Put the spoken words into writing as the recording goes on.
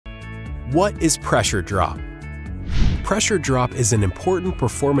What is pressure drop? Pressure drop is an important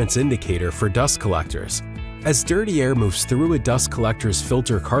performance indicator for dust collectors. As dirty air moves through a dust collector's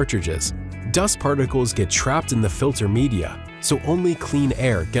filter cartridges, dust particles get trapped in the filter media, so only clean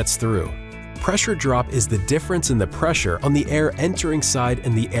air gets through. Pressure drop is the difference in the pressure on the air entering side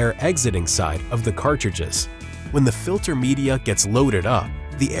and the air exiting side of the cartridges. When the filter media gets loaded up,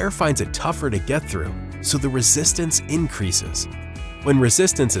 the air finds it tougher to get through, so the resistance increases. When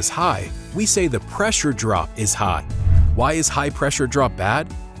resistance is high, we say the pressure drop is high. Why is high pressure drop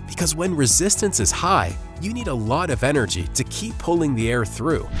bad? Because when resistance is high, you need a lot of energy to keep pulling the air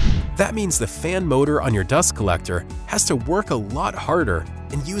through. That means the fan motor on your dust collector has to work a lot harder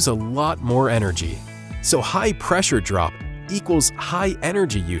and use a lot more energy. So high pressure drop equals high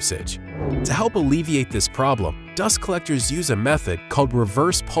energy usage. To help alleviate this problem, dust collectors use a method called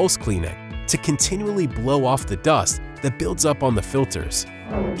reverse pulse cleaning to continually blow off the dust that builds up on the filters.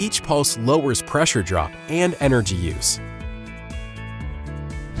 Each pulse lowers pressure drop and energy use.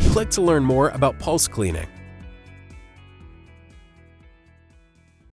 Click to learn more about pulse cleaning.